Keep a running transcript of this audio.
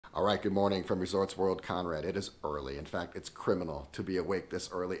All right, good morning from Resorts World, Conrad. It is early. In fact, it's criminal to be awake this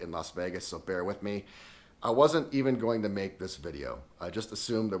early in Las Vegas, so bear with me. I wasn't even going to make this video. I just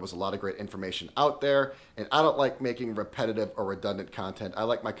assumed there was a lot of great information out there, and I don't like making repetitive or redundant content. I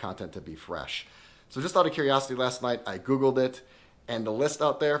like my content to be fresh. So just out of curiosity last night, I Googled it, and the list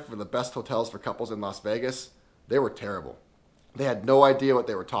out there for the best hotels for couples in Las Vegas, they were terrible. They had no idea what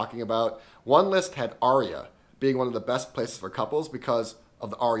they were talking about. One list had Aria being one of the best places for couples because of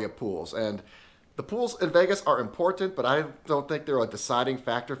the Aria pools. And the pools in Vegas are important, but I don't think they're a deciding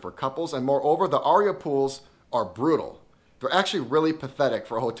factor for couples. And moreover, the Aria pools are brutal. They're actually really pathetic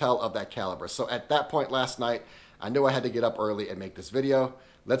for a hotel of that caliber. So at that point last night, I knew I had to get up early and make this video.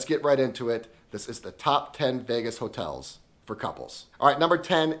 Let's get right into it. This is the top 10 Vegas hotels for couples. All right, number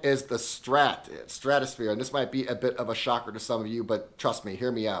 10 is the Stratosphere. And this might be a bit of a shocker to some of you, but trust me,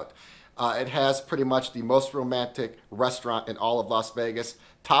 hear me out. It has pretty much the most romantic restaurant in all of Las Vegas.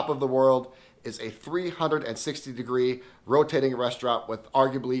 Top of the world is a 360-degree rotating restaurant with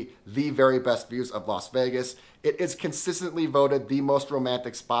arguably the very best views of Las Vegas. It is consistently voted the most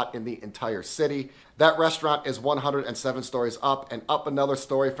romantic spot in the entire city. That restaurant is 107 stories up, and up another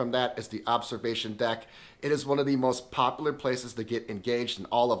story from that is the observation deck. It is one of the most popular places to get engaged in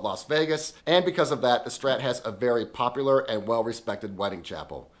all of Las Vegas, and because of that, the Strat has a very popular and well-respected wedding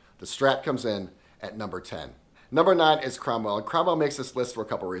chapel. The Strat comes in at number 10. Number 9 is Cromwell, and Cromwell makes this list for a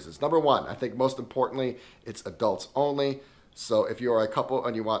couple reasons. Number 1, I think most importantly, it's adults only. So if you are a couple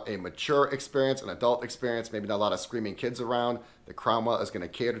and you want a mature experience, an adult experience, maybe not a lot of screaming kids around, the Cromwell is going to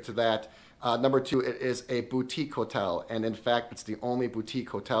cater to that. Number 2, it is a boutique hotel, and in fact, it's the only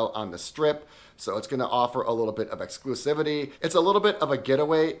boutique hotel on the Strip, so it's going to offer a little bit of exclusivity. It's a little bit of a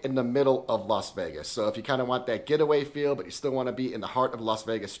getaway in the middle of Las Vegas, so if you kind of want that getaway feel, but you still want to be in the heart of Las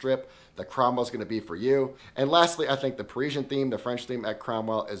Vegas Strip, the Cromwell is going to be for you. And lastly, I think the Parisian theme, the French theme at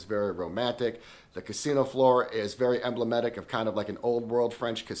Cromwell is very romantic. The casino floor is very emblematic of kind of like an old world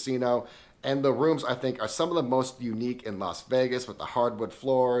French casino. And the rooms, I think, are some of the most unique in Las Vegas with the hardwood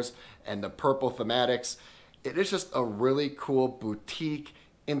floors and the purple thematics. It is just a really cool boutique,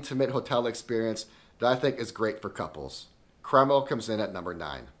 intimate hotel experience that I think is great for couples. Cromwell comes in at number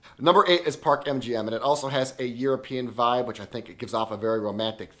 9. Number 8 is Park MGM, and it also has a European vibe, which I think it gives off a very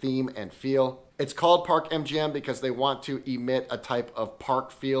romantic theme and feel. It's called Park MGM because they want to emit a type of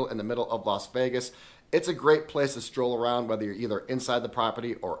park feel in the middle of Las Vegas. It's a great place to stroll around, whether you're either inside the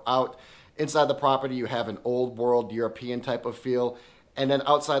property or out. Inside the property, you have an old world European type of feel. And then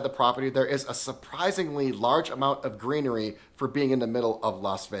outside the property, there is a surprisingly large amount of greenery for being in the middle of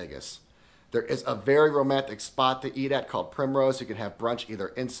Las Vegas. There is a very romantic spot to eat at called Primrose. You can have brunch either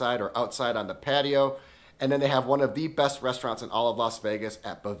inside or outside on the patio. And then they have one of the best restaurants in all of Las Vegas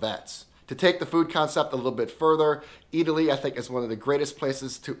at Bavette's. To take the food concept a little bit further, Italy, I think, is one of the greatest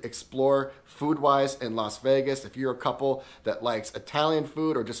places to explore food-wise in Las Vegas. If you're a couple that likes Italian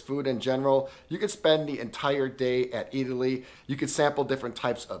food or just food in general, you could spend the entire day at Italy. You could sample different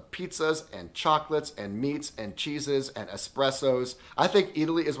types of pizzas and chocolates and meats and cheeses and espressos. I think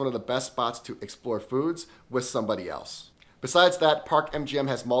Italy is one of the best spots to explore foods with somebody else. Besides that, Park MGM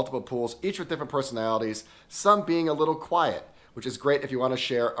has multiple pools, each with different personalities, some being a little quiet, which is great if you want to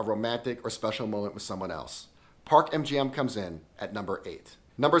share a romantic or special moment with someone else. Park MGM comes in at number 8.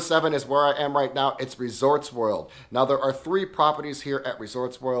 Number 7 is where I am right now. It's Resorts World. Now, there are 3 properties here at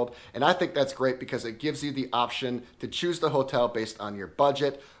Resorts World, and I think that's great because it gives you the option to choose the hotel based on your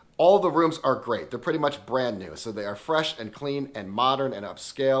budget. All the rooms are great. They're pretty much brand new, so they are fresh and clean and modern and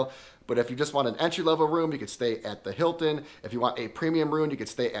upscale. But if you just want an entry-level room, you could stay at the Hilton. If you want a premium room, you could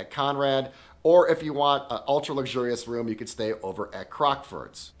stay at Conrad. Or if you want an ultra-luxurious room, you could stay over at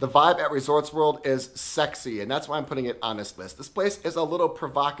Crockford's. The vibe at Resorts World is sexy, and that's why I'm putting it on this list. This place is a little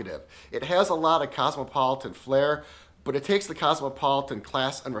provocative. It has a lot of cosmopolitan flair, but it takes the cosmopolitan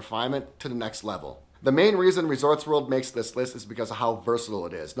class and refinement to the next level. The main reason Resorts World makes this list is because of how versatile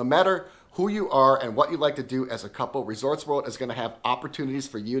it is. No matter who you are and what you like to do as a couple, Resorts World is going to have opportunities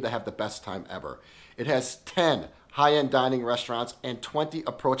for you to have the best time ever. It has 10 high-end dining restaurants and 20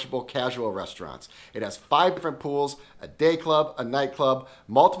 approachable casual restaurants. It has 5 different pools, a day club, a nightclub,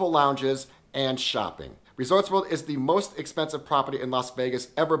 multiple lounges, and shopping. Resorts World is the most expensive property in Las Vegas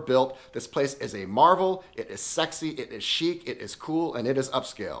ever built. This place is a marvel. It is sexy, it is chic, it is cool, and it is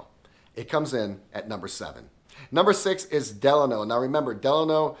upscale. It comes in at number 7. Number 6 is Delano. Now remember,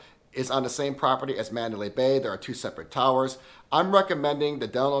 Delano is on the same property as Mandalay Bay. There are 2 separate towers. I'm recommending the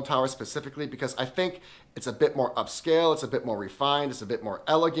Delano Tower specifically because I think it's a bit more upscale, it's a bit more refined, it's a bit more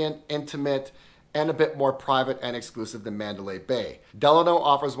elegant, intimate, and a bit more private and exclusive than Mandalay Bay. Delano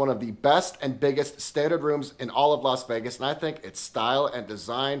offers one of the best and biggest standard rooms in all of Las Vegas, and I think its style and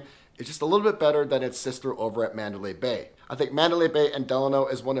design is just a little bit better than its sister over at Mandalay Bay. I think Mandalay Bay and Delano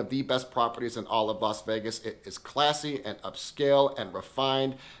is one of the best properties in all of Las Vegas. It is classy and upscale and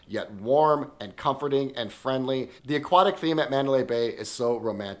refined, yet warm and comforting and friendly. The aquatic theme at Mandalay Bay is so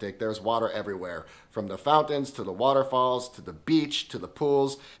romantic. There's water everywhere, from the fountains to the waterfalls to the beach to the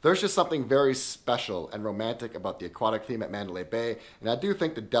pools. There's just something very special and romantic about the aquatic theme at Mandalay Bay, and I do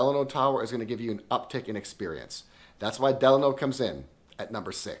think the Delano Tower is going to give you an uptick in experience. That's why Delano comes in at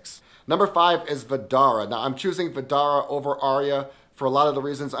number 6. Number 5 is Vdara. Now, I'm choosing Vdara over Aria for a lot of the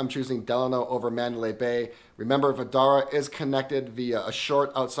reasons I'm choosing Delano over Mandalay Bay. Remember, Vdara is connected via a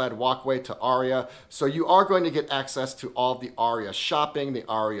short outside walkway to Aria, so you are going to get access to all of the Aria shopping, the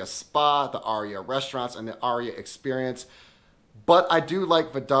Aria spa, the Aria restaurants, and the Aria experience. But I do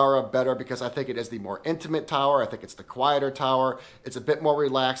like Vdara better because I think it is the more intimate tower. I think it's the quieter tower. It's a bit more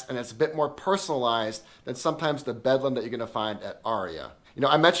relaxed, and it's a bit more personalized than sometimes the bedlam that you're going to find at Aria. You know,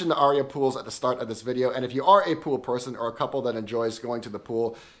 I mentioned the Aria pools at the start of this video, and if you are a pool person or a couple that enjoys going to the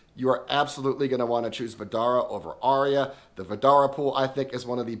pool, you are absolutely going to want to choose Vdara over Aria. The Vdara pool, I think, is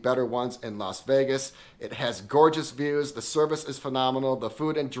one of the better ones in Las Vegas. It has gorgeous views, the service is phenomenal, the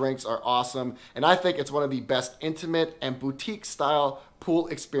food and drinks are awesome, and I think it's one of the best intimate and boutique-style pool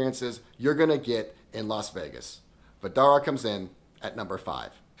experiences you're going to get in Las Vegas. Vdara comes in at number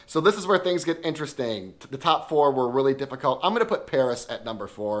 5. So this is where things get interesting. The top 4 were really difficult. I'm going to put Paris at number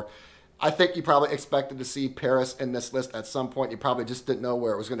 4. I think you probably expected to see Paris in this list at some point. You probably just didn't know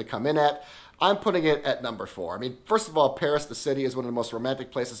where it was going to come in at. I'm putting it at number 4. I mean, first of all, Paris, the city, is one of the most romantic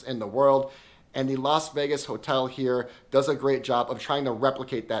places in the world. And the Las Vegas hotel here does a great job of trying to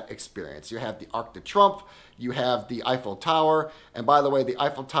replicate that experience. You have the Arc de Triomphe, you have the Eiffel Tower. And by the way, the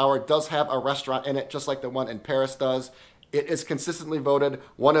Eiffel Tower does have a restaurant in it, just like the one in Paris does. It is consistently voted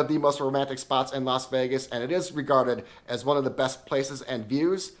one of the most romantic spots in Las Vegas, and it is regarded as one of the best places and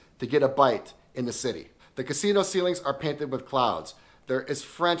views to get a bite in the city. The casino ceilings are painted with clouds. There is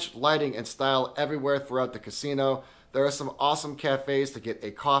French lighting and style everywhere throughout the casino. There are some awesome cafes to get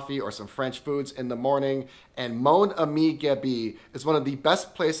a coffee or some French foods in the morning. And Mon Ami Gabi is one of the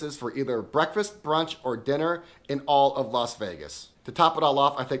best places for either breakfast, brunch, or dinner in all of Las Vegas. To top it all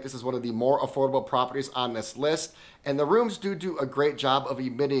off, I think this is one of the more affordable properties on this list, and the rooms do a great job of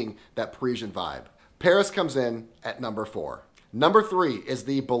emitting that Parisian vibe. Paris comes in at number 4. Number 3 is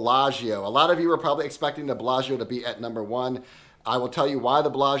the Bellagio. A lot of you are probably expecting the Bellagio to be at number 1. I will tell you why the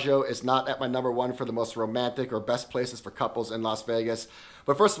Bellagio is not at my number 1 for the most romantic or best places for couples in Las Vegas.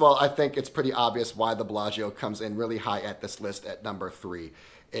 But first of all, I think it's pretty obvious why the Bellagio comes in really high at this list at number 3.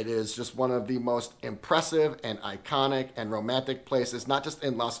 It is just one of the most impressive and iconic and romantic places, not just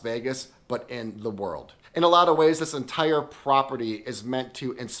in Las Vegas, but in the world. In a lot of ways, this entire property is meant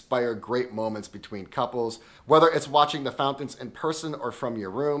to inspire great moments between couples, whether it's watching the fountains in person or from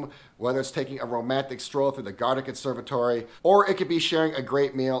your room, whether it's taking a romantic stroll through the Garden Conservatory, or it could be sharing a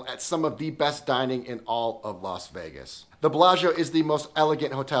great meal at some of the best dining in all of Las Vegas. The Bellagio is the most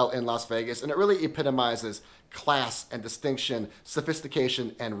elegant hotel in Las Vegas, and it really epitomizes class and distinction,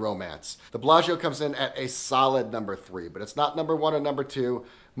 sophistication, and romance. The Bellagio comes in at a solid number 3, but it's not number 1 or number 2,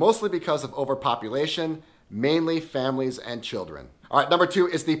 mostly because of overpopulation, mainly families and children. All right, number 2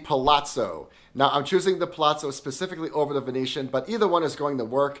 is the Palazzo. Now, I'm choosing the Palazzo specifically over the Venetian, but either one is going to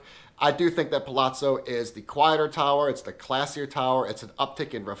work. I do think that Palazzo is the quieter tower, it's the classier tower, it's an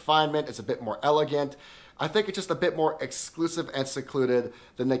uptick in refinement, it's a bit more elegant. I think it's just a bit more exclusive and secluded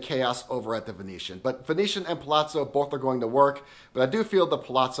than the chaos over at the Venetian. But Venetian and Palazzo both are going to work, but I do feel the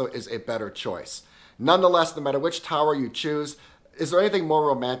Palazzo is a better choice. Nonetheless, no matter which tower you choose, is there anything more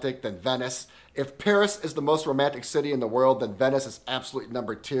romantic than Venice? If Paris is the most romantic city in the world, then Venice is absolutely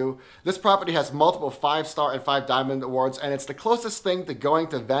number 2. This property has multiple 5-star and 5-diamond awards, and it's the closest thing to going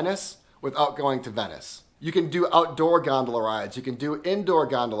to Venice without going to Venice. You can do outdoor gondola rides. You can do indoor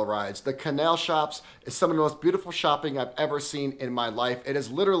gondola rides. The canal shops is some of the most beautiful shopping I've ever seen in my life. It is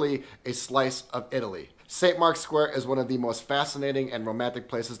literally a slice of Italy. St. Mark's Square is one of the most fascinating and romantic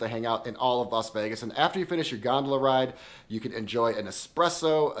places to hang out in all of Las Vegas. And after you finish your gondola ride, you can enjoy an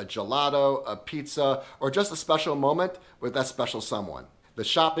espresso, a gelato, a pizza, or just a special moment with that special someone. The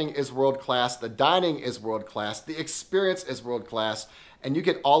shopping is world-class. The dining is world-class. The experience is world-class. And you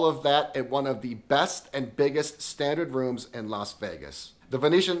get all of that at one of the best and biggest standard rooms in Las Vegas. The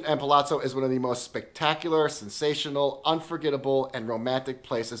Venetian and Palazzo is one of the most spectacular, sensational, unforgettable, and romantic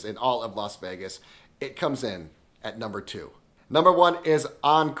places in all of Las Vegas. It comes in at number 2. Number 1 is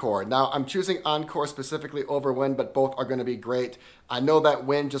Encore. Now, I'm choosing Encore specifically over Wynn, but both are going to be great. I know that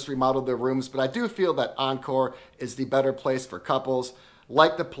Wynn just remodeled their rooms, but I do feel that Encore is the better place for couples.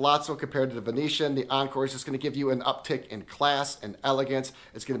 Like the Palazzo compared to the Venetian, the Encore is just going to give you an uptick in class and elegance.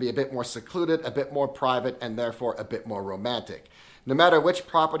 It's going to be a bit more secluded, a bit more private, and therefore a bit more romantic. No matter which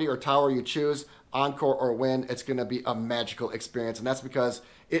property or tower you choose, Encore or Wynn, it's going to be a magical experience, and that's because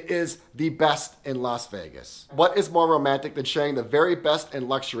it is the best in Las Vegas. What is more romantic than sharing the very best in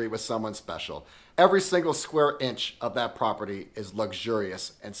luxury with someone special? Every single square inch of that property is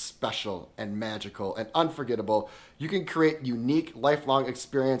luxurious and special and magical and unforgettable. You can create unique, lifelong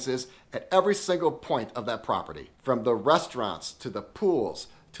experiences at every single point of that property. From the restaurants, to the pools,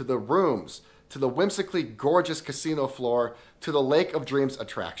 to the rooms, to the whimsically gorgeous casino floor, to the Lake of Dreams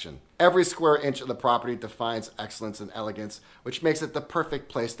attraction. Every square inch of the property defines excellence and elegance, which makes it the perfect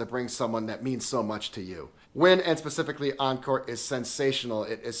place to bring someone that means so much to you. Wynn, and specifically Encore, is sensational,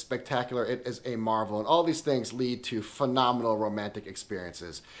 it is spectacular, it is a marvel, and all these things lead to phenomenal romantic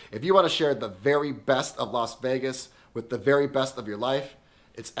experiences. If you want to share the very best of Las Vegas with the very best of your life,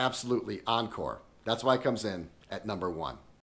 it's absolutely Encore. That's why it comes in at number 1.